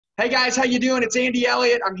Hey guys, how you doing? It's Andy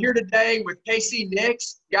Elliott. I'm here today with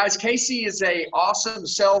NIX. Guys, Casey is a awesome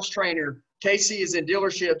sales trainer. Casey is in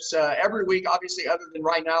dealerships every week, obviously, other than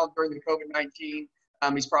right now during the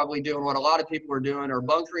COVID-19. He's probably doing what a lot of people are doing, or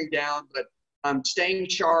bunkering down, but staying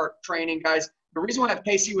sharp, training. Guys, the reason why I have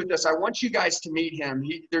Casey with us, I want you guys to meet him.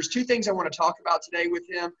 There's two things I want to talk about today with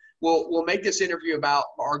him. We'll make this interview about,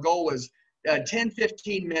 our goal was 10,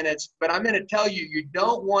 15 minutes, but I'm going to tell you, you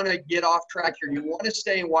don't want to get off track here. You want to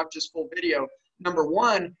stay and watch this full video. Number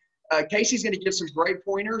one, Casey's going to give some great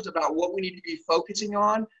pointers about what we need to be focusing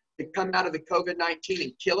on to come out of the COVID-19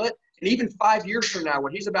 and kill it. And even 5 years from now,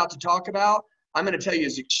 what he's about to talk about, I'm going to tell you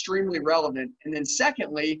is extremely relevant. And then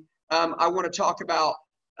secondly, I want to talk about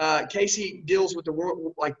Casey deals with the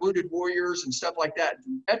wounded warriors and stuff like that,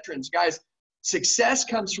 veterans. Guys, success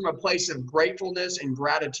comes from a place of gratefulness and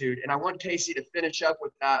gratitude. And I want Casey to finish up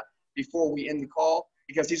with that before we end the call,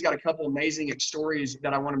 because he's got a couple amazing stories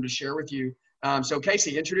that I want him to share with you. So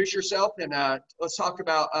Casey, introduce yourself and let's talk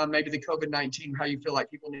about maybe the COVID-19, how you feel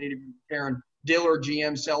like people need to be preparing, dealer,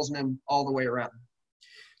 GM, salesman, all the way around.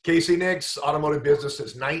 Casey NIX, automotive business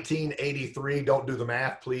since 1983. Don't do the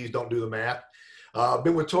math. Please don't do the math.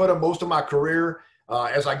 Been with Toyota most of my career.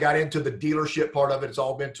 As I got into the dealership part of it, it's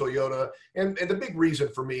all been Toyota. And the big reason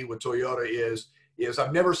for me with Toyota is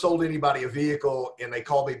I've never sold anybody a vehicle and they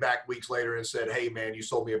called me back weeks later and said, hey man, you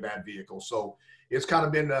sold me a bad vehicle. So it's kind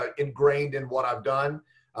of been ingrained in what I've done.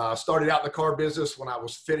 Started out in the car business when I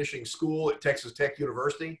was finishing school at Texas Tech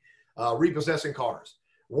University, repossessing cars.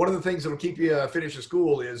 One of the things that will keep you finishing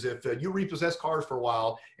school is if you repossess cars for a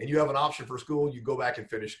while and you have an option for school, you go back and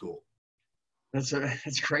finish school.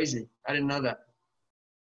 That's crazy. I didn't know that.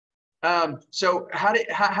 So how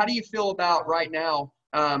do you feel about right now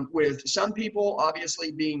with some people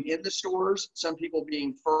obviously being in the stores, some people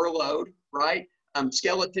being furloughed, right?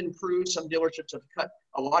 Skeleton crews, some dealerships have cut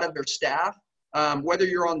a lot of their staff. Whether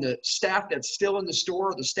you're on the staff that's still in the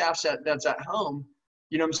store or the staff that's at home,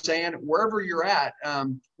 you know what I'm saying? Wherever you're at,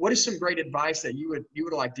 what is some great advice that you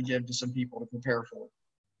would like to give to some people to prepare for it?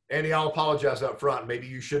 Andy, I'll apologize up front. Maybe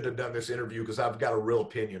you shouldn't have done this interview because I've got a real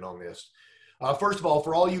opinion on this. First of all,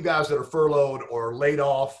 for all you guys that are furloughed or laid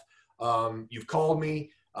off, you've called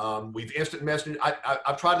me. We've instant messaged.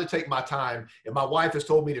 I've tried to take my time, and my wife has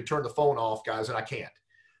told me to turn the phone off, guys, and I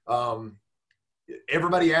can't.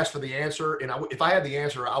 Everybody asked for the answer, and if I had the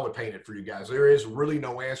answer, I would paint it for you guys. There is really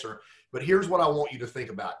no answer, but here's what I want you to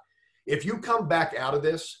think about. If you come back out of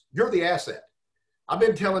this, you're the asset. I've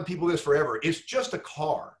been telling people this forever. It's just a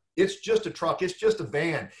car. It's just a truck. It's just a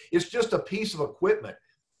van. It's just a piece of equipment.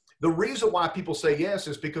 The reason why people say yes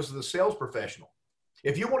is because of the sales professional.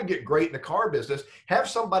 If you want to get great in the car business, have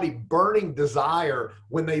somebody burning desire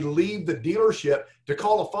when they leave the dealership to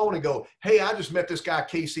call a phone and go, hey, I just met this guy,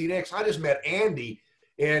 Casey NIX. I just met Andy.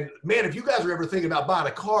 And man, if you guys are ever thinking about buying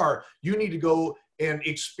a car, you need to go and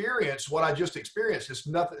experience what I just experienced. It's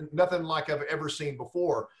nothing like I've ever seen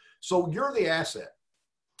before. So you're the asset.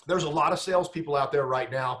 There's a lot of salespeople out there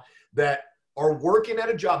right now that are working at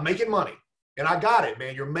a job, making money. And I got it,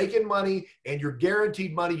 man. You're making money and you're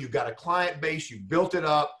guaranteed money. You've got a client base. You built it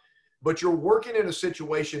up, but you're working in a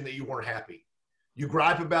situation that you weren't happy. You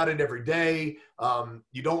gripe about it every day.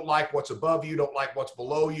 You don't like what's above you. Don't like what's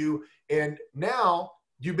below you. And now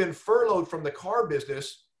you've been furloughed from the car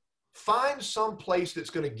business. Find some place that's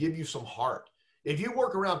going to give you some heart. If you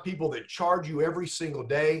work around people that charge you every single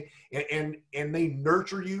day and they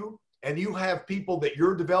nurture you and you have people that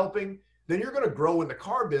you're developing, then you're going to grow in the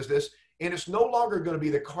car business. And it's no longer going to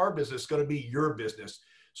be the car business, it's going to be your business.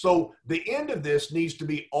 So the end of this needs to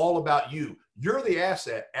be all about you. You're the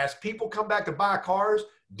asset. As people come back to buy cars,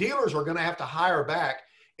 dealers are going to have to hire back.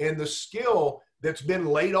 And the skill that's been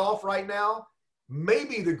laid off right now may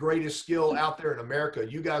be the greatest skill out there in America.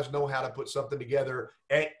 You guys know how to put something together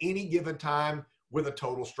at any given time with a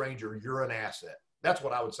total stranger. You're an asset. That's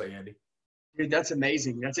what I would say, Andy. Dude, that's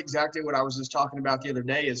amazing. That's exactly what I was just talking about the other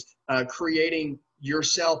day, is creating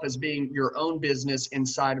yourself as being your own business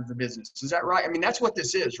inside of the business. Is that right? I mean, that's what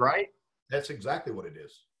this is, right? That's exactly what it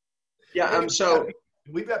is. Yeah. So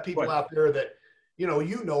we've got people out there that, you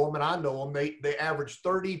know them and I know them. They average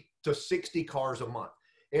 30 to 60 cars a month.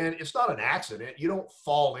 And it's not an accident. You don't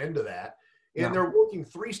fall into that. And they're working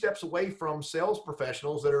 3 steps away from sales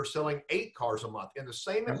professionals that are selling 8 cars a month in the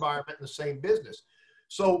same environment, in the same business.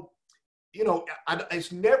 So,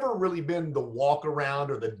 it's never really been the walk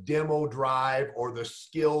around or the demo drive or the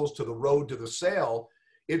skills to the road to the sale.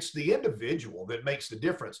 It's the individual that makes the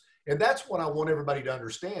difference. And that's what I want everybody to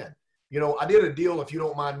understand. You know, I did a deal, if you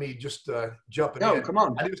don't mind me just jumping No, in. come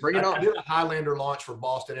on, bring it on. I did a Highlander launch for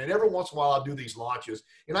Boston, and every once in a while I'll do these launches,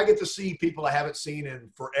 and I get to see people I haven't seen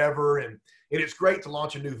in forever, and it's great to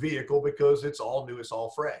launch a new vehicle because it's all new, it's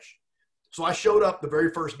all fresh. So I showed up the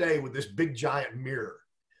very first day with this big giant mirror.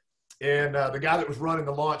 And the guy that was running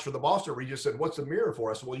the launch for the Boston region said, "What's the mirror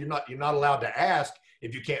for?" I said, "Well, you're not allowed to ask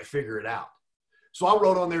if you can't figure it out." So I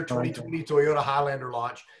wrote on there 2020 Toyota Highlander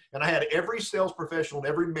launch, and I had every sales professional and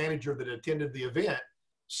every manager that attended the event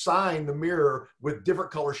sign the mirror with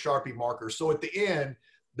different color Sharpie markers. So at the end,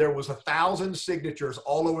 there was 1,000 signatures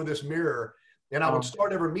all over this mirror. And I would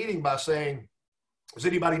start every meeting by saying, "Does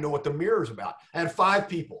anybody know what the mirror is about?" I had 5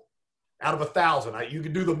 people out of 1,000. You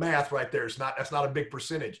can do the math right there. That's not a big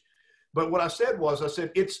percentage. But what I said was,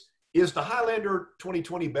 is the Highlander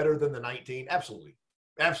 2020 better than the 19? Absolutely.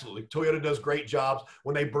 Absolutely. Toyota does great jobs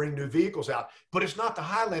when they bring new vehicles out, but it's not the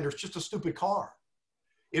Highlander. It's just a stupid car.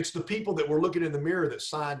 It's the people that were looking in the mirror that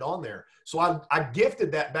signed on there. So I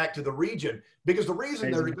gifted that back to the region, because the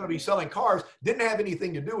reason they're going to be selling cars didn't have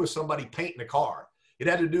anything to do with somebody painting a car. It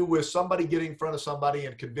had to do with somebody getting in front of somebody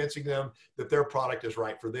and convincing them that their product is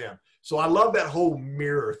right for them. So I love that whole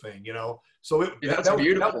mirror thing, you know. So that's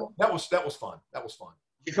beautiful. That was fun. That was fun.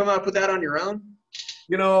 You come up with that on your own?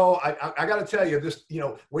 You know, I got to tell you this. You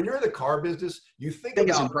know, when you're in the car business, you think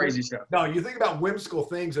about some crazy stuff. No, you think about whimsical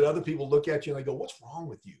things that other people look at you and they go, "What's wrong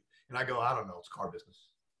with you?" And I go, "I don't know. It's car business."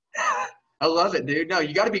 I love it, dude. No,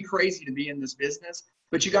 you got to be crazy to be in this business,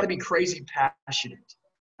 but you got to be crazy passionate.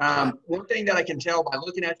 One thing that I can tell by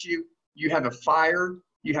looking at you, you have a fire,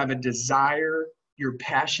 you have a desire, you're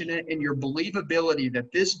passionate, and your believability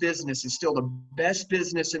that this business is still the best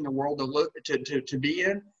business in the world to be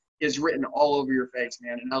in is written all over your face,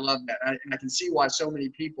 man. And I love that. And I can see why so many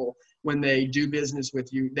people, when they do business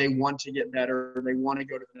with you, they want to get better. They want to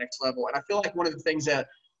go to the next level. And I feel like one of the things that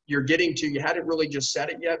you're getting to, you hadn't really just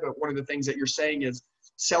said it yet, but one of the things that you're saying is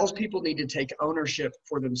salespeople need to take ownership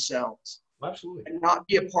for themselves. Absolutely. And not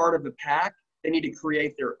be a part of the pack. They need to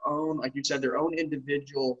create their own, like you said, their own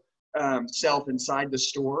individual self inside the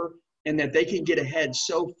store, and that they can get ahead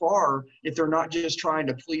so far if they're not just trying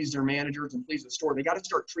to please their managers and please the store. They got to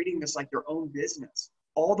start treating this like their own business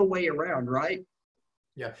all the way around, right?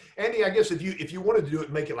 Yeah. Andy, I guess if you wanted to do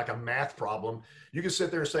it, make it like a math problem, you can sit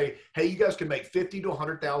there and say, "Hey, you guys can make $50,000 to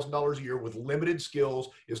 $100,000 a year with limited skills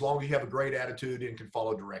as long as you have a great attitude and can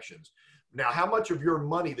follow directions." Now, how much of your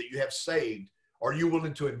money that you have saved are you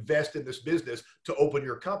willing to invest in this business to open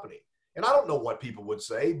your company? And I don't know what people would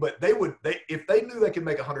say, but if they knew they could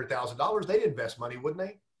make $100,000, they'd invest money, wouldn't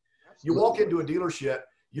they? Absolutely. You walk into a dealership,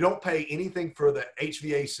 you don't pay anything for the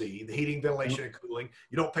HVAC, the heating, ventilation, and cooling.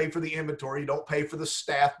 You don't pay for the inventory. You don't pay for the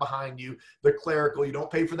staff behind you, the clerical. You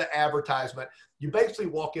don't pay for the advertisement. You basically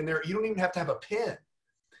walk in there. You don't even have to have a pen.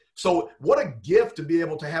 So what a gift to be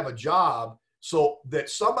able to have a job so that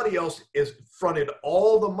somebody else is fronted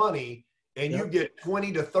all the money and you get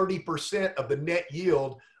 20 to 30% of the net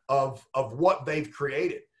yield of what they've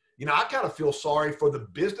created. You know, I kind of feel sorry for the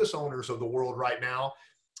business owners of the world right now,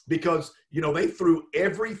 because, you know, they threw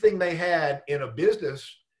everything they had in a business,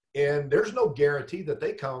 and there's no guarantee that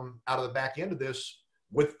they come out of the back end of this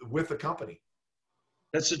with the company.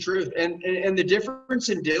 That's the truth. And the difference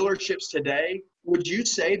in dealerships today, would you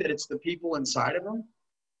say that it's the people inside of them?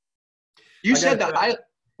 You said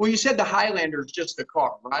the Highlander is just the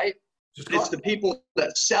car, right? It's the people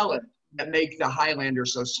that sell it that make the Highlander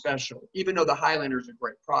so special, even though the Highlander is a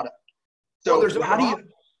great product. So there's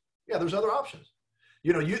other options.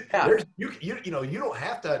 You know, you don't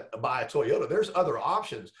have to buy a Toyota. There's other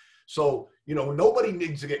options. So, you know, nobody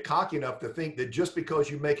needs to get cocky enough to think that just because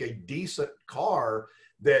you make a decent car,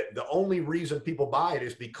 that the only reason people buy it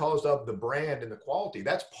is because of the brand and the quality.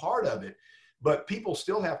 That's part of it, but people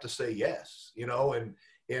still have to say yes, you know, and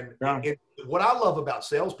what I love about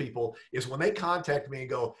salespeople is when they contact me and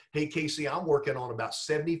go, "Hey, Casey, I'm working on about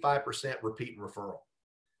 75% repeat and referral."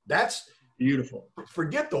 That's beautiful.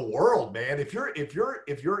 Forget the world, man. If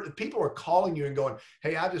people are calling you and going,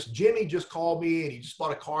 "Hey, Jimmy just called me and he just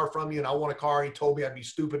bought a car from you and I want a car. He told me I'd be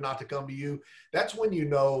stupid not to come to you." That's when you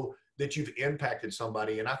know that you've impacted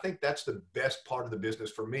somebody. And I think that's the best part of the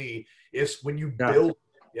business for me, is when you build.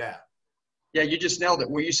 Yeah, you just nailed it.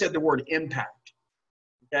 Well, you said the word impact.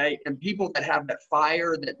 Okay. And people that have that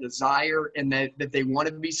fire, that desire, and that they want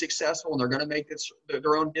to be successful and they're going to make this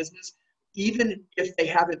their own business, even if they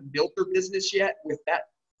haven't built their business yet, with that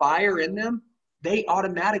fire in them, they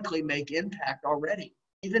automatically make impact already,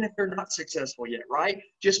 even if they're not successful yet, right?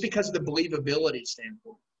 Just because of the believability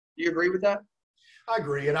standpoint. Do you agree with that? I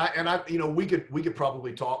agree. And I, you know, we could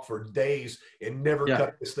probably talk for days and never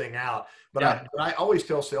cut this thing out. But I always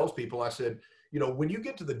tell salespeople, I said, you know, when you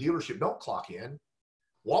get to the dealership, don't clock in.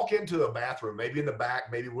 Walk into a bathroom, maybe in the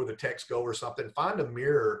back, maybe where the techs go or something. Find a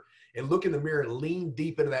mirror and look in the mirror and lean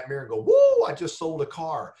deep into that mirror and go, whoa, I just sold a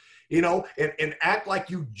car, you know, and act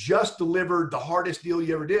like you just delivered the hardest deal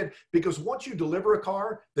you ever did. Because once you deliver a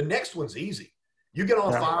car, the next one's easy. You get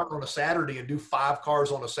on fire on a Saturday and do 5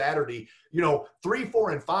 cars on a Saturday. You know, 3,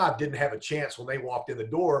 4, and 5 didn't have a chance when they walked in the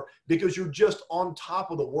door because you're just on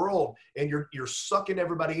top of the world and you're sucking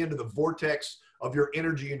everybody into the vortex of your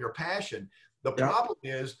energy and your passion. The problem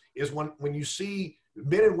is when you see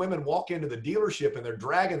men and women walk into the dealership and they're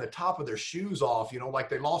dragging the top of their shoes off, you know, like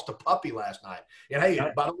they lost a puppy last night. And hey,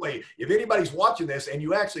 by the way, if anybody's watching this and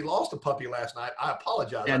you actually lost a puppy last night, I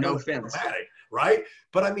apologize. Yeah, I know no it's offense. dramatic, right?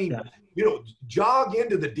 But I mean, you know, jog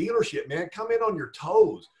into the dealership, man. Come in on your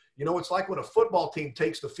toes. You know, it's like when a football team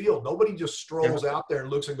takes the field. Nobody just strolls out there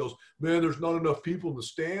and looks and goes, man, there's not enough people in the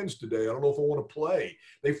stands today. I don't know if I want to play.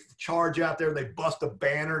 They charge out there. They bust a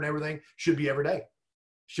banner and everything. Should be every day.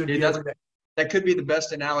 Should be every day. That could be the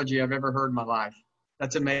best analogy I've ever heard in my life.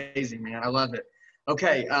 That's amazing, man. I love it.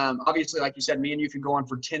 Okay. Obviously, like you said, me and you can go on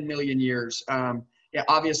for 10 million years. Yeah,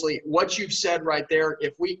 obviously, what you've said right there,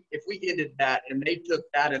 if we ended that and they took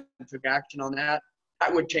that and took action on that,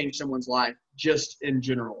 that would change someone's life just in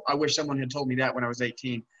general. I wish someone had told me that when I was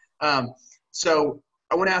 18. So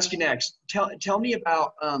I want to ask you next. Tell me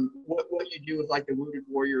about what you do with like the Wounded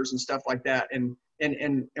Warriors and stuff like that, and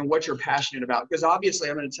what you're passionate about. Because obviously,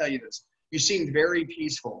 I'm going to tell you this. You seem very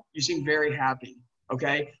peaceful. You seem very happy.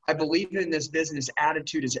 Okay. I believe in this business.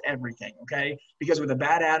 Attitude is everything. Okay. Because with a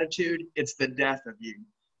bad attitude, it's the death of you.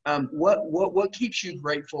 What keeps you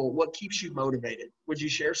grateful? What keeps you motivated? Would you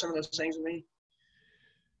share some of those things with me?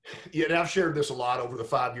 Yeah, and I've shared this a lot over the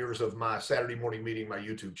 5 years of my Saturday morning meeting, my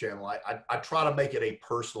YouTube channel. I try to make it a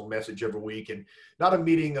personal message every week, and not a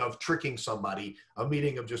meeting of tricking somebody, a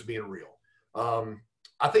meeting of just being real.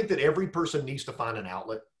 I think that every person needs to find an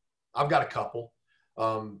outlet. I've got a couple.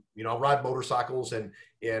 You know, I ride motorcycles and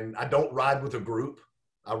I don't ride with a group.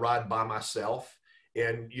 I ride by myself.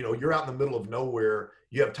 And, you know, you're out in the middle of nowhere.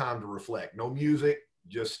 You have time to reflect. No music,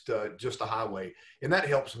 just a highway. And that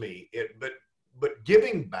helps me. But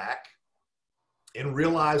giving back and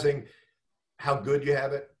realizing how good you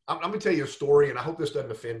have it. I'm going to tell you a story, and I hope this doesn't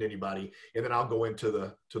offend anybody, and then I'll go into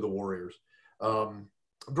the Warriors. I'm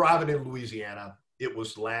driving in Louisiana. It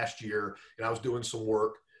was last year, and I was doing some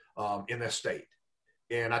work in that state.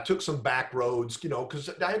 And I took some back roads, you know, because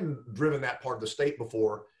I hadn't driven that part of the state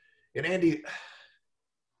before. And Andy,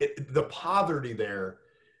 the poverty there,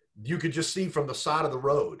 you could just see from the side of the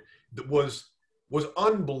road, that was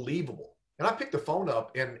unbelievable. And I picked the phone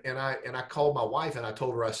up and I called my wife and I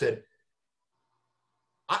told her, I said,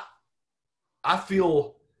 I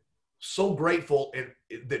feel so grateful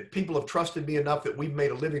that people have trusted me enough that we've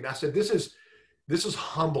made a living. I said, this is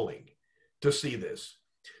humbling to see this.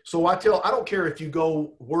 So I don't care if you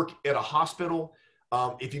go work at a hospital,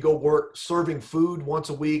 if you go work serving food once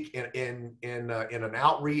a week in an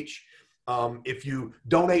outreach, if you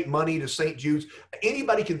donate money to St. Jude's,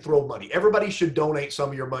 anybody can throw money. Everybody should donate some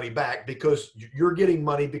of your money back because you're getting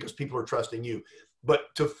money because people are trusting you.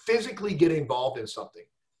 But to physically get involved in something.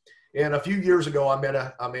 And a few years ago, I met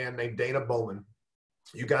a man named Dana Bowman.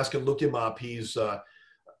 You guys can look him up. He's a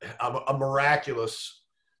miraculous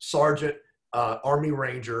sergeant, Army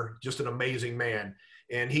Ranger, just an amazing man.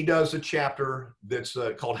 And he does a chapter that's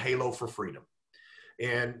called Halo for Freedom.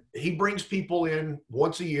 And he brings people in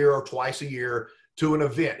once a year or twice a year to an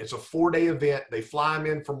event. It's a 4-day event. They fly them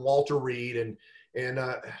in from Walter Reed. And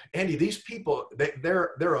Andy, these people,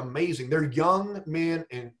 they're amazing. They're young men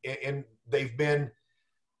and they've been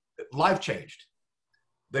life changed.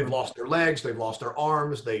 They've lost their legs. They've lost their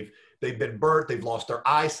arms. They've been burnt. They've lost their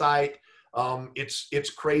eyesight. It's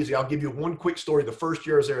crazy. I'll give you one quick story. The first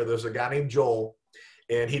year I was there's a guy named Joel.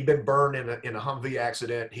 And he'd been burned in a Humvee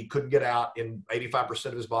accident. He couldn't get out in 85%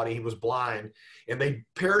 of his body. He was blind. And they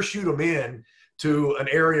parachute him in to an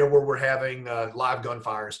area where we're having live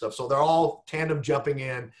gunfire and stuff. So they're all tandem jumping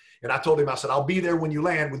in. And I told him, I said, I'll be there when you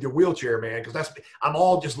land with your wheelchair, man, because I'm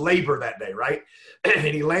all just labor that day, right? And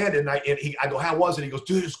he landed, and I go, how was it? He goes,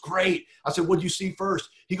 dude, it's great. I said, what'd you see first?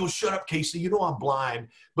 He goes, shut up, Casey. You know I'm blind.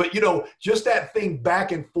 But, you know, just that thing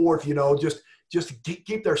back and forth, you know, just to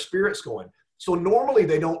keep their spirits going. So normally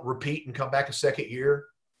they don't repeat and come back a second year.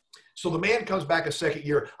 So the man comes back a second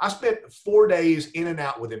year. I spent 4 days in and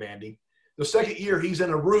out with him, Andy. The second year, he's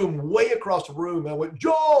in a room way across the room. And I went,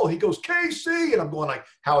 Joel. He goes, Casey. And I'm going like,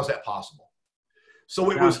 how is that possible? So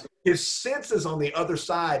it was his senses on the other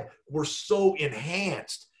side were so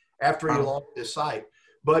enhanced after he lost his sight.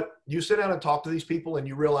 But you sit down and talk to these people and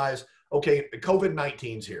you realize, okay,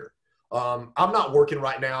 COVID-19's here. I'm not working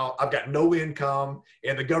right now. I've got no income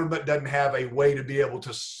and the government doesn't have a way to be able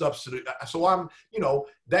to substitute. So I'm,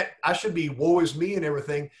 that I should be woe is me and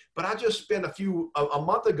everything. But I just spent a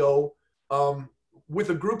month ago with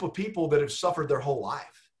a group of people that have suffered their whole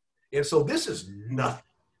life. And so this is nothing.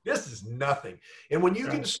 This is nothing. And when you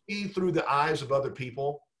can see through the eyes of other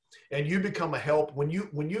people and you become a help, when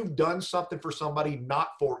you've done something for somebody,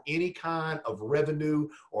 not for any kind of revenue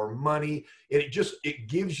or money, it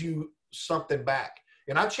gives you something back.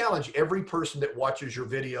 And I challenge every person that watches your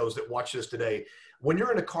videos, that watch this today, when you're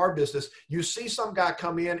in the car business, you see some guy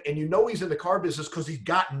come in and he's in the car business because he's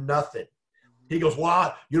got nothing. He goes,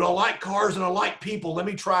 well, I like cars and I like people. Let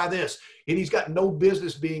me try this. And he's got no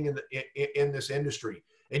business being in this industry.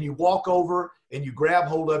 And you walk over and you grab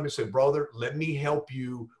hold of him and say, brother, let me help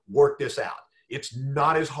you work this out. It's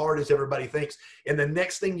not as hard as everybody thinks. And the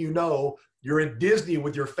next thing you know, you're in Disney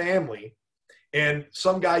with your family and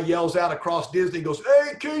some guy yells out across Disney and goes,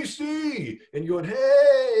 hey, KC. And you're going,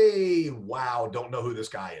 hey, wow, don't know who this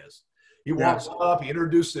guy is. He walks up, he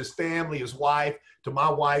introduces his family, his wife, to my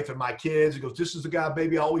wife and my kids. He goes, this is the guy,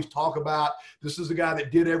 baby, I always talk about. This is the guy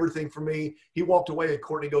that did everything for me. He walked away and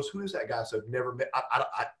Courtney goes, who is that guy? I said, never met.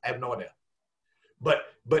 I have no idea. But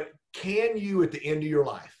can you at the end of your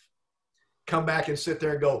life come back and sit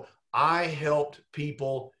there and go, I helped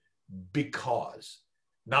people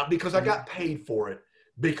not because I got paid for it,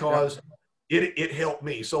 because it helped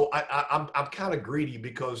me. So I'm kind of greedy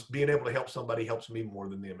because being able to help somebody helps me more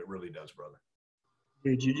than them. It really does, brother.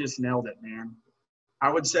 Dude, you just nailed it, man.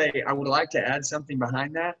 I would say I would like to add something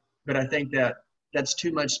behind that, but I think that's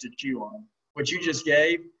too much to chew on. What you just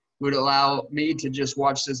gave would allow me to just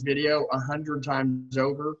watch this video 100 times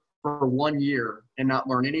over for 1 year and not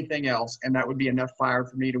learn anything else. And that would be enough fire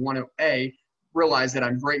for me to want to, realize that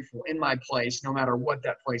I'm grateful in my place, no matter what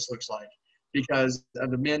that place looks like. Because of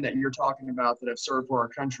the men that you're talking about that have served for our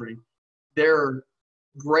country, their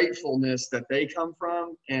gratefulness that they come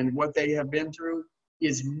from and what they have been through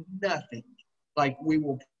is nothing like we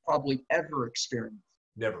will probably ever experience.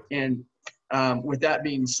 Never. And with that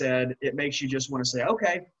being said, it makes you just want to say,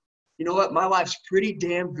 okay, you know what? My life's pretty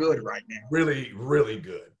damn good right now. Really, really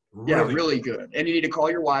good. Really good. And you need to call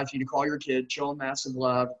your wife, you need to call your kid, show them massive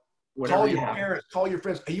love. Call your parents, call your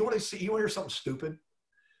friends. Hey, you want to hear something stupid?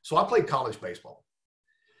 So I played college baseball.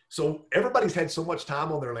 So everybody's had so much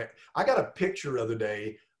time on their land. I got a picture the other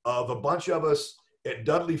day of a bunch of us at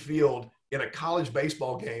Dudley Field in a college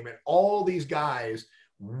baseball game, and all these guys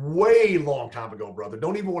way long time ago, brother,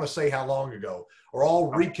 don't even want to say how long ago, are all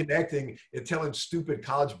reconnecting and telling stupid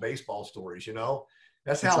college baseball stories.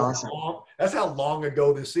 That's how awesome. That's how long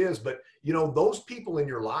ago this is. But those people in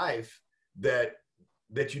your life that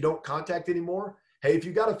you don't contact anymore, hey, if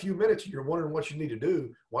you got a few minutes and you're wondering what you need to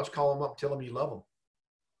do, why don't you call them up and tell them you love them?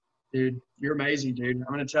 Dude, you're amazing, dude.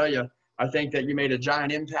 I'm going to tell you, I think that you made a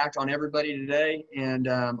giant impact on everybody today. And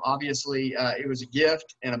obviously, it was a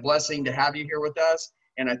gift and a blessing to have you here with us.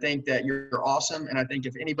 And I think that you're awesome. And I think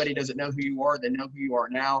if anybody doesn't know who you are, they know who you are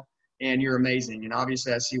now. And you're amazing. And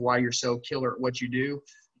obviously, I see why you're so killer at what you do,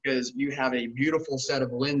 because you have a beautiful set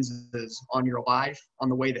of lenses on your life, on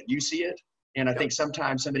the way that you see it. And I think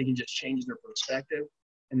sometimes somebody can just change their perspective,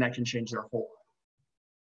 and that can change their whole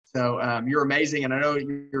life. So you're amazing, and I know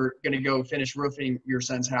you're going to go finish roofing your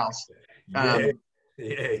son's house,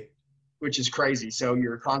 which is crazy. So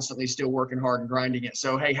you're constantly still working hard and grinding it.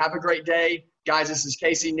 So, hey, have a great day. Guys, this is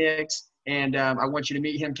Casey NIX, and I want you to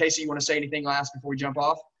meet him. Casey, you want to say anything last before we jump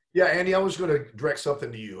off? Yeah, Andy, I was going to direct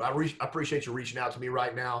something to you. I appreciate you reaching out to me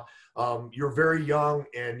right now. You're very young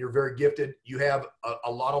and you're very gifted. You have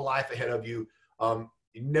a lot of life ahead of you.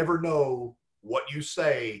 You never know what you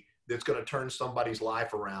say that's going to turn somebody's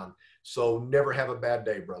life around. So never have a bad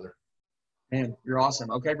day, brother. Man, you're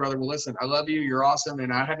awesome. Okay, brother. Well, listen, I love you. You're awesome.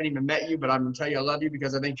 And I haven't even met you, but I'm going to tell you I love you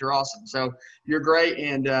because I think you're awesome. So you're great,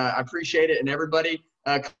 and I appreciate it. And everybody,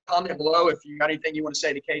 comment below if you got anything you want to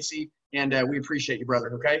say to Casey. And we appreciate you,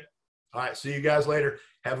 brother. Okay? All right. See you guys later.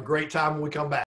 Have a great time when we come back.